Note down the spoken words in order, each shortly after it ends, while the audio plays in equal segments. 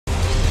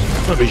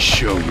Let me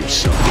show you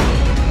something.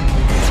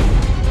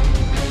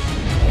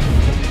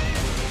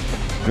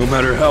 No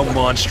matter how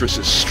monstrous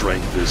his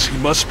strength is, he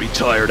must be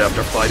tired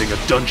after fighting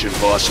a dungeon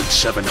boss and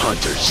 7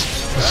 hunters.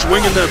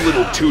 Swinging that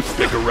little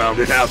toothpick around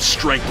at half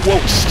strength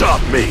won't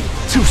stop me!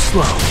 Too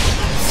slow.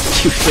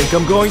 You think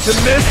I'm going to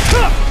miss?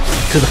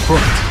 To the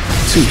front.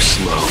 Too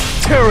slow.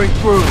 Tearing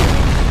through.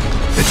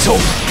 It's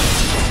over.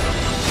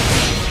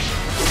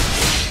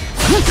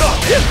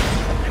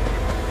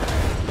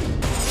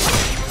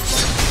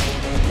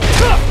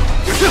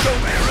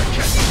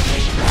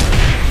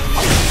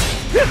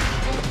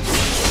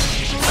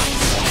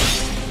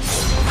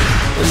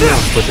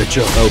 Enough with the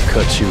joke. I'll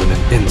cut you in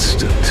an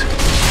instant.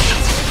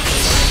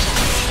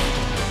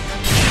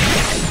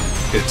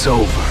 It's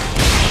over.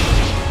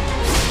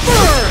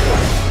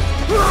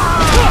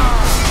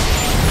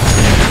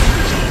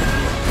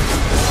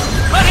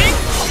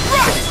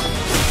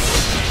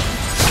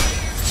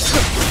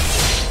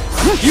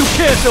 You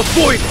can't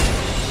avoid it!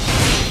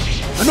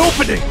 An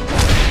opening!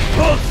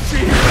 I'll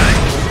see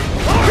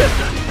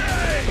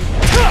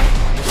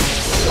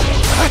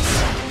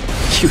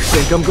you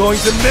think I'm going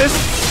to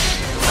miss?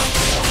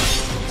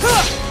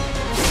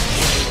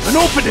 An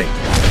opening!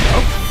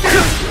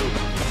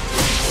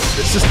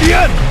 This is the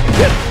end!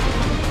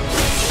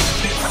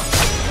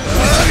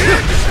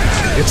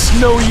 It's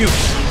no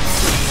use!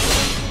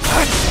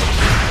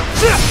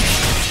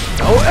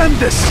 I'll end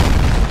this!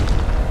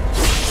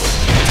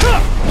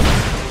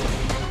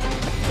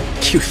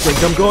 You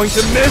think I'm going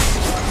to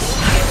miss?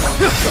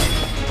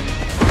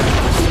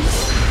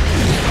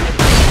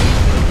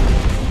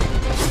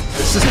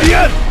 This is the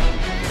end!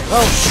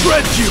 I'll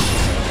shred you!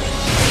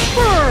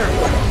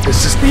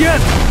 This is the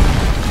end!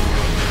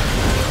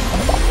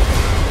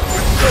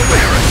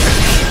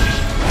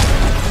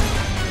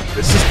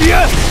 This is the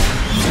end!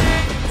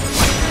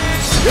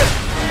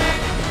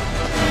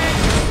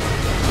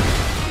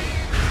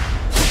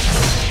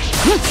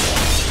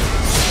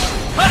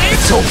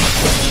 It's over!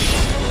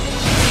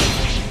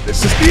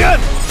 This is the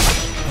end!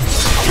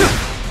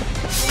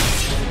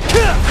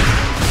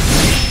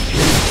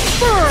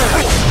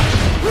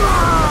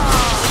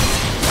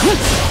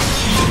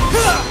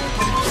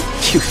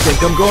 You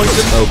think I'm going to...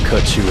 I'll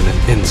cut you in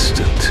an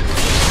instant.